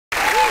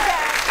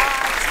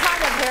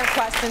hair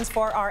questions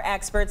for our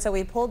experts. So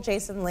we pulled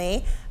Jason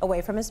Lee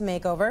away from his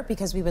makeover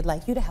because we would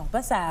like you to help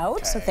us out.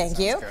 Okay, so thank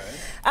you.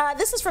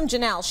 This is from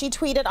Janelle. She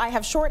tweeted, I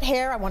have short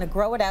hair. I want to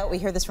grow it out. We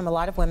hear this from a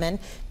lot of women.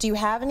 Do you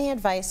have any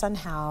advice on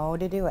how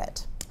to do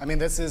it? I mean,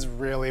 this is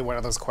really one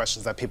of those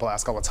questions that people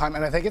ask all the time,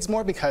 and I think it's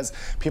more because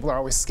people are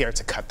always scared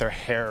to cut their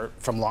hair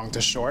from long to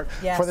short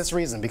for this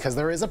reason, because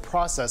there is a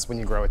process when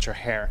you grow out your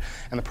hair,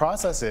 and the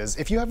process is,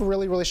 if you have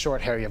really, really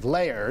short hair, you have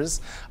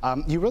layers,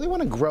 you really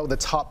want to grow the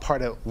top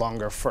part out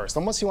longer first.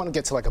 Almost you want to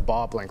get to like a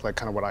bob length, like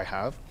kind of what I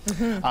have.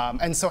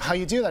 And so how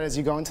you do that is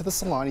you go into the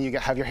salon and you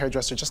have your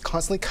hairdresser just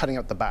constantly cutting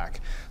out the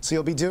back. So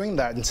you'll be doing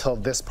that until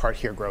this part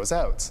here grows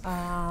out.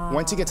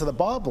 Once you get to the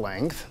bob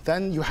length,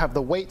 then you have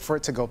the weight for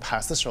it to go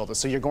past the shoulder.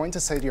 So you're going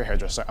to say to your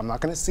hairdresser, I'm not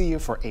going to see you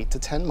for 8 to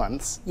 10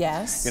 months.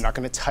 Yes. You're not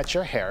going to touch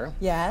your hair.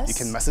 Yes. You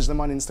can message them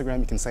on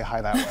Instagram. You can say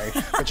hi that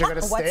way. But you're going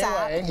to stay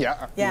away.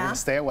 Yeah. You're going to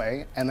stay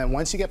away. And then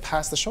once you get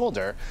past the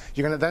shoulder,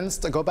 you're going to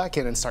then go back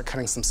in and start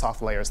cutting some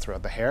soft layers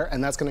throughout the hair.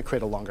 And that's going to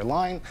create a longer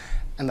line.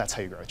 And that's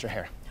how you grow out your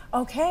hair.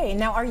 Okay,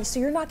 now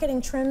so you're not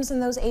getting trims in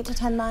those 8 to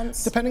 10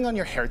 months? Depending on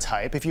your hair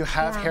type. If you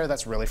have hair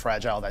that's really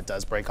fragile that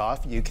does break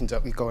off, you can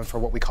go in for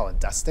what we call a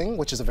dusting,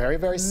 which is a very,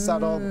 very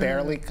subtle,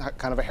 barely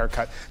kind of a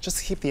haircut, just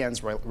to keep the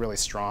ends really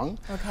strong.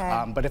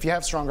 Okay. But if you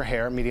have stronger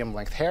hair, medium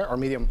length hair, or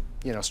medium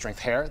strength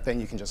hair,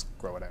 then you can just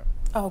grow it out.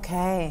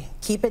 Okay,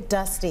 keep it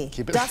dusty.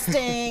 Keep it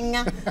dusting,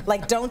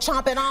 like don't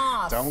chop it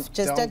off.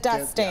 Just a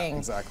dusting.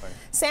 Exactly.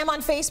 Sam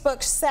on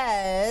Facebook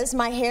says,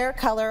 my hair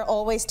color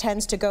always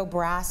tends to go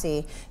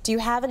brassy. Do you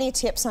have any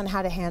tips on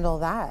how to handle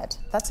that?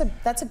 That's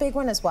a big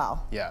one as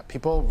well. Yeah,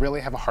 people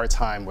really have a hard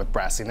time with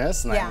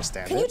brassiness, and I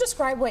understand Can you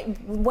describe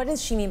what does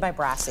she mean by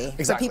brassy?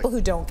 Exactly. For people who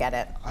don't get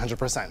it.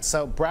 100%.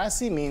 So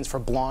brassy means, for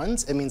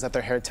blondes, it means that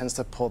their hair tends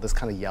to pull this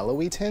kind of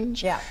yellowy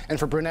tinge. Yeah. And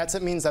for brunettes,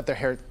 it means that their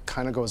hair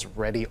kind of goes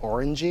reddy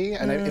orangey.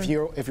 And if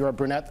you're a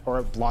brunette or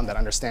a blonde that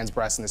understands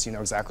brassiness, you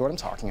know exactly what I'm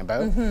talking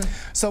about.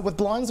 So with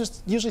blondes,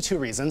 there's usually two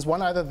reasons.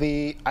 One, either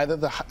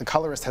the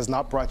colorist has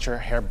not brought your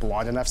hair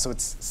blonde enough so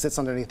it sits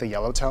underneath the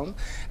yellow tone,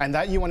 and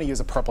that you want to use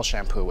a purple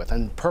shampoo with.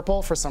 And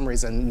purple, for some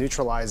reason,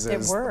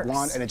 neutralizes the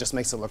blonde, and it just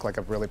makes it look like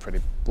a really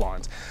pretty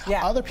blonde.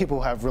 Yeah. Other people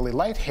who have really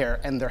light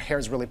hair and their hair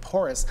is really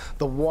porous,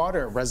 the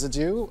water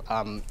residue,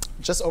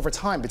 just over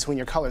time between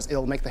your colors,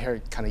 it'll make the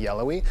hair kind of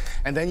yellowy,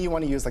 and then you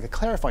want to use like a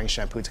clarifying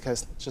shampoo to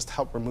just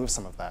help remove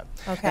some of that.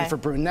 Okay. And for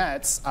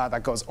brunettes,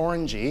 that goes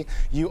orangey,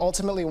 you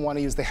ultimately want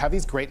to use, they have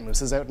these great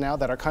mousses out now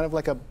that are kind of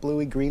like a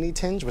bluey greeny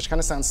tinge, which kind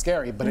of sounds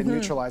scary, but it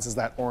neutralizes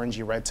that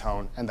orangey red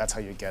tone, and that's how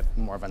you get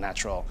more of a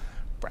natural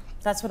brown.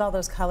 That's what all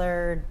those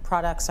colored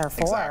products are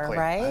for,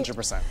 right?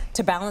 100%.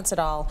 To balance it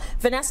all.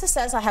 Vanessa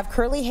says, I have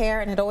curly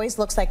hair and it always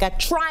looks like a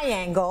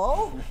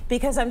triangle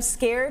because I'm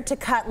scared to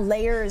cut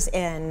layers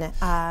in.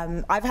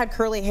 I've had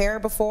curly hair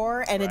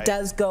before, and it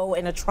does go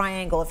in a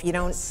triangle if you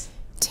don't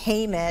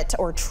tame it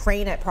or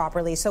train it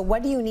properly. So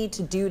what do you need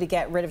to do to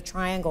get rid of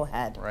triangle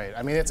head? Right.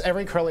 I mean, it's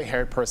every curly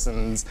haired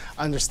person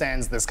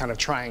understands this kind of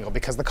triangle,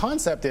 because the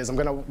concept is I'm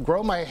going to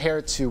grow my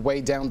hair to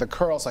weigh down the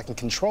curl so I can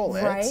control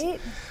it. Right.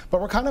 But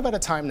we're kind of at a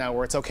time now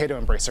where it's okay to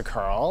embrace a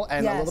curl,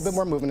 and a little bit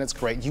more movement is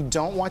great. You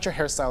don't want your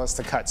hairstylist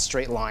to cut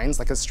straight lines,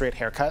 like a straight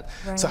haircut.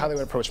 So how they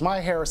would approach my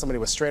hair or somebody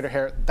with straighter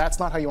hair, that's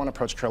not how you want to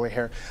approach curly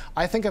hair.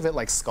 I think of it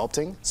like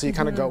sculpting. So you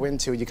kind of go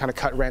into, you kind of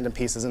cut random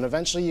pieces, and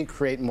eventually you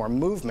create more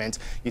movement.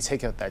 You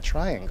take out that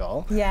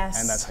triangle,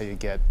 and that's how you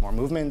get more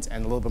movement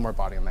and a little bit more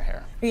body in the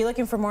hair. Are you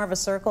looking for more of a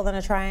circle than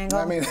a triangle?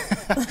 I mean,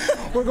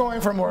 we're going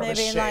for more of a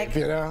shape, like,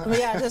 you know?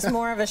 Yeah, just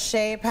more of a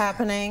shape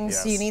happening.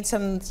 So you need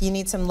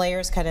some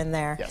layers cut in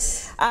there.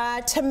 Yes.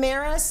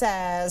 Tamara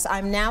says,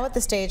 I'm now at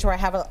the stage where I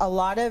have a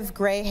lot of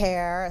gray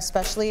hair,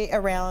 especially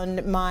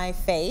around my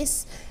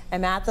face.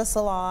 I'm at the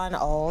salon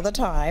all the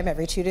time,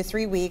 every 2 to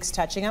 3 weeks,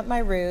 touching up my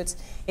roots.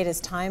 It is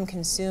time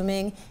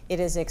consuming. It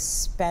is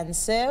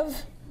expensive.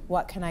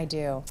 What can I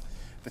do?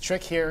 The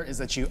trick here is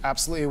that you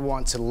absolutely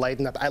want to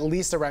lighten up at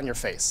least around your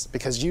face,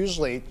 because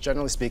usually,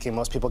 generally speaking,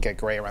 most people get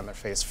gray around their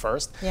face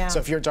first. So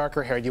if you're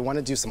darker haired, you want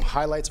to do some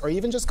highlights, or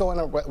even just go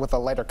in with a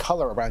lighter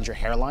color around your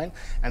hairline,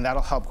 and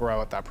that'll help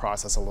grow out that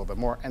process a little bit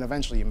more. And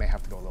eventually you may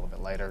have to go a little bit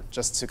lighter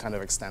just to kind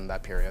of extend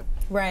that period.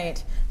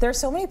 Right. There are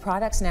so many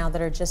products now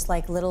that are just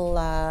like little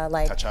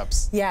like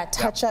touch-ups. Yeah,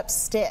 touch-up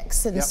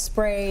sticks and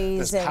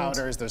sprays. There's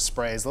powders, there's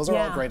sprays. Those are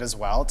all great as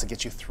well to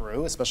get you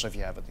through, especially if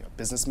you have a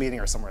business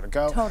meeting or somewhere to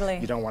go. Totally.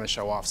 You don't want to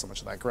show off so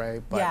much of that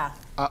gray, but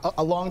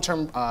a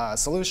long-term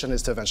solution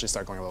is to eventually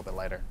start going a little bit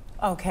lighter.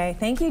 Okay,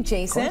 thank you,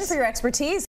 Jason, for your expertise.